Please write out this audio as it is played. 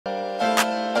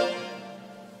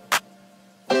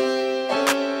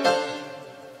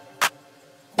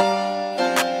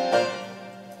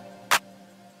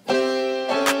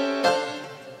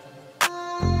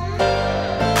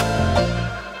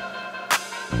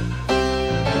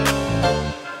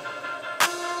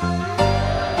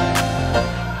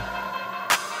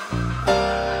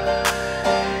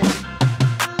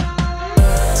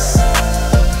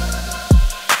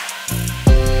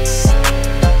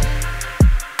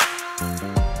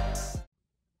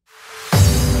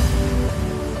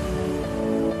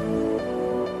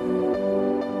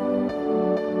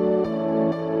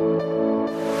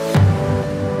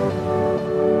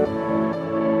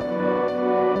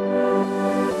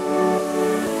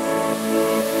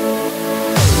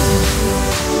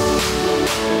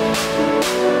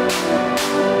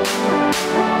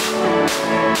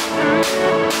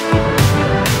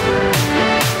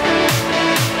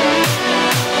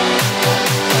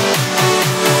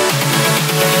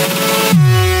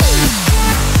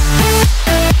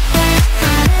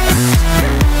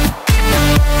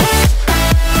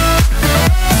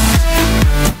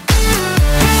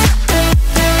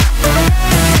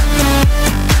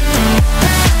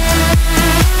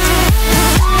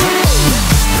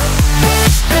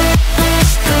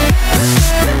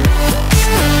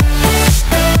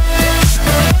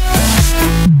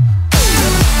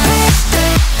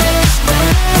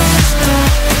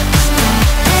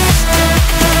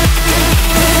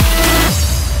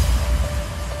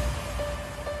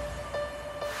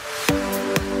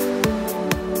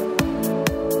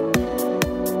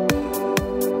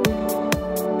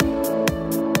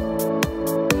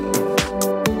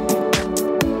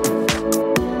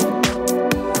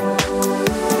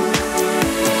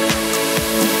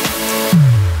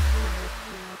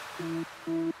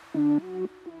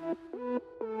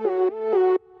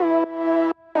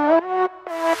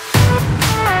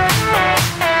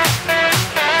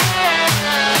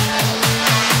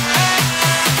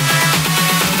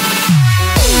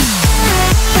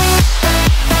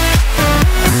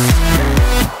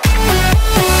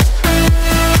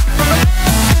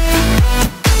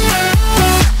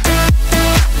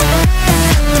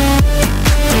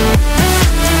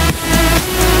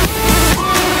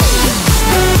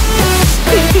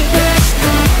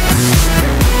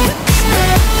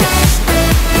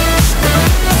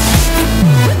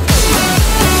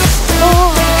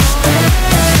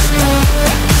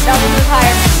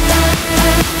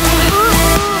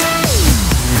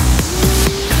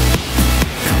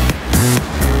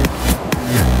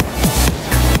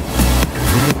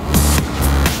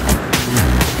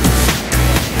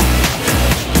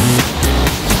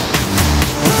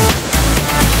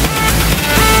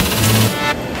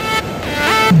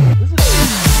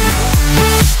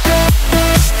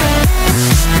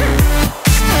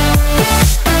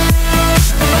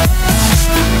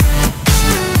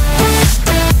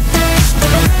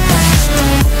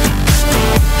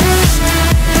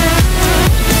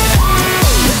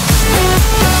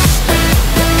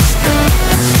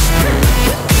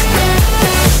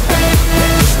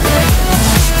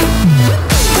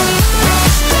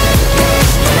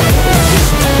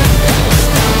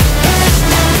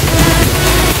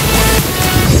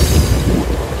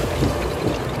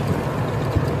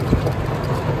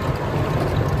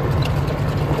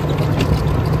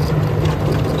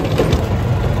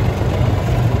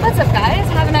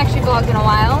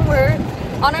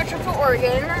on our trip to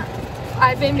Oregon.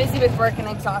 I've been busy with work and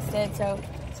exhausted, so.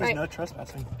 It says no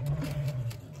trespassing.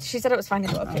 She said it was fine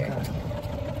to go up here.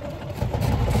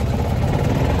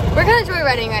 We're kind of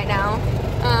joyriding right now.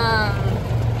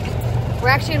 We're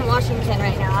actually in Washington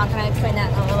right now. I'm going to explain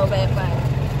that in a little bit, but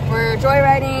we're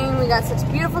joyriding. We got such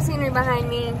beautiful scenery behind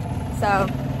me, so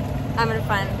having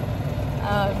fun.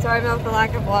 Sorry about the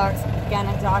lack of vlogs. Again,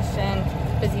 exhaustion,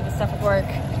 busy with stuff at work.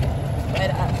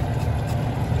 But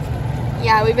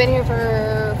yeah, we've been here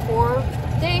for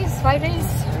 4 days, 5 days.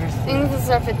 I think this is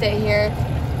our 5th day here.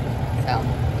 So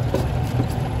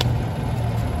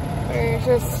we're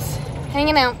just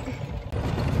hanging out.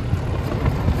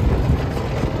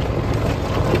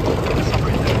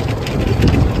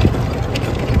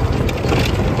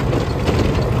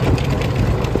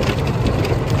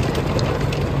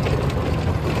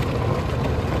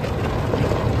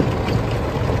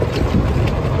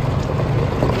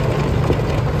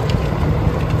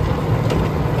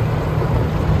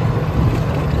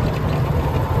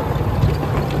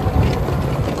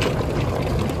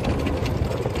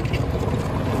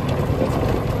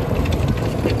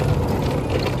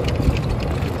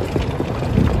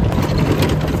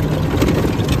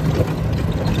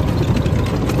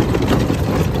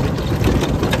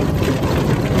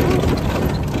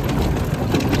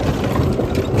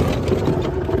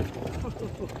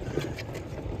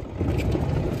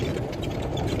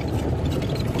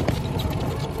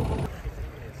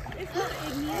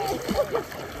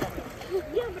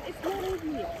 Yeah,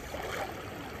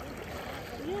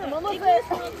 I'm almost there.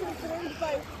 Confirmed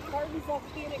by Harvey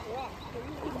volcanic rock. They're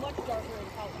usually much darker in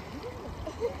color.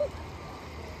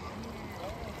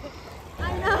 I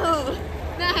know.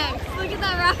 Max, look at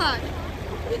that rock.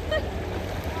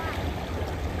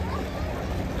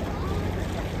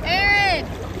 Aaron,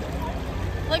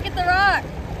 look at the rock.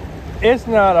 It's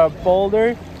not a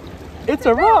boulder. It's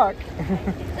a rock.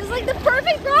 It's like the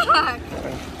perfect rock.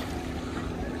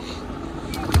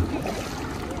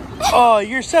 Oh,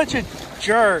 you're such a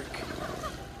jerk.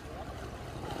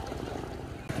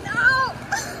 No.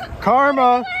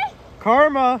 Karma.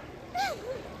 Karma.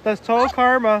 That's total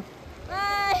karma.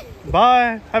 Bye.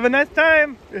 Bye. Have a nice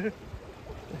time.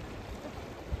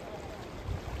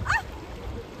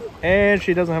 And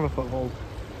she doesn't have a foothold.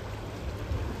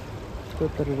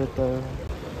 Da-da-da-da-da.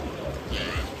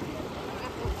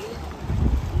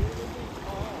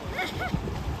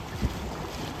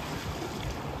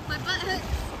 My butt hurts.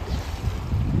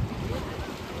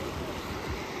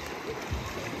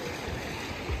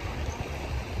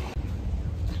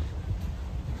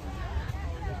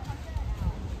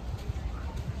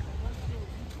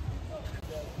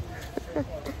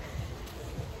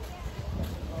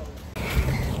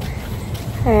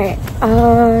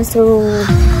 Alright, so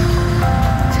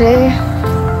today,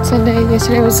 Sunday,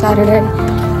 yesterday was Saturday.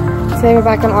 Today we're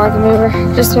back in Oregon. We were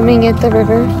just swimming at the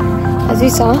river, as you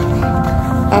saw.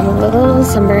 I'm a little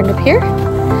sunburned up here,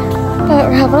 but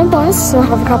we're having a blast, so I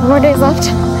have a couple more days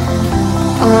left.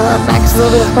 Max is a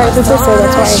little bit of part of so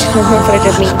that's why there's no footage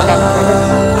of me down the river.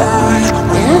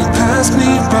 Yeah. Pass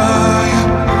me by.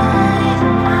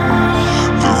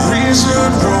 The reason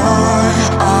why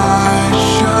I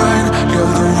shine,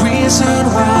 you're the reason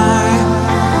why.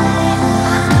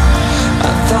 I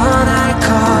thought I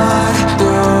caught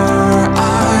your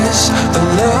eyes, the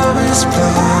love is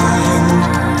blind.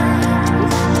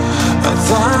 I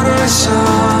thought I saw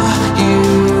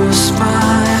you smile.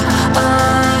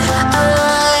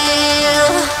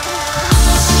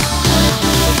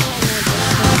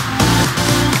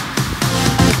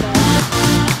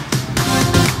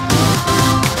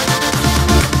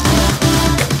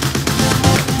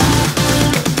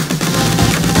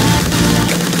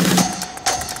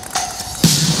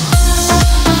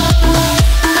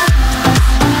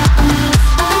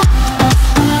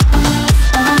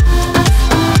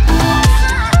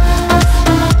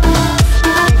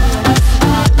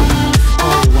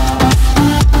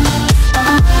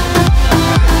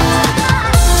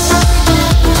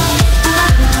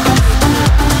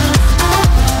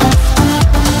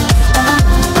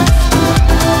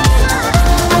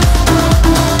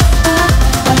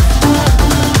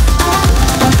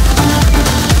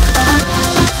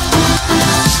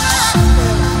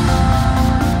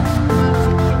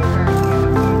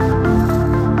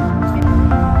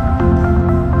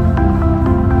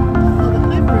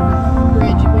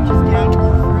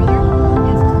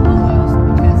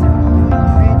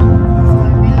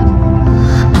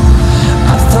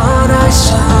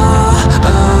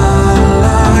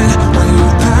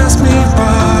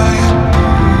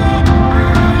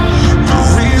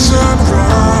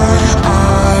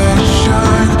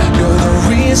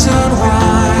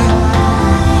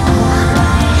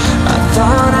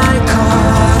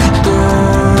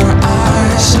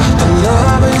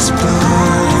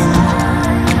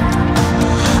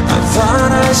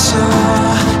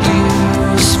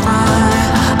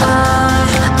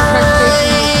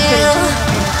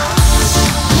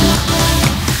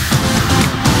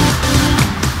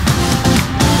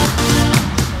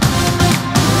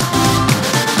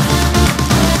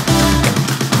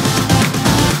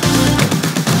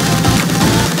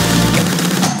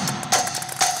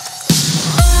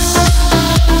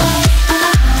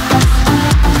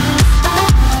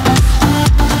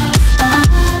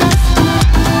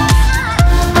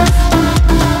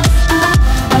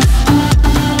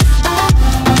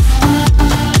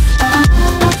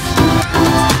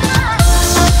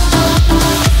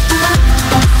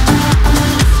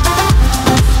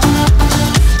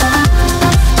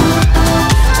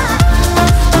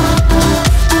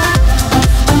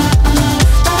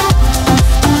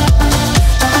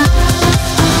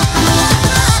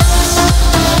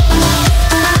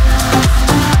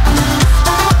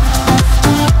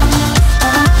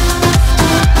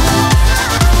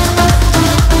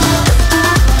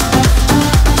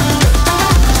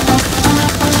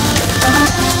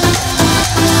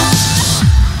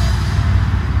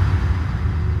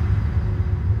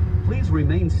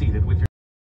 Remain seated with your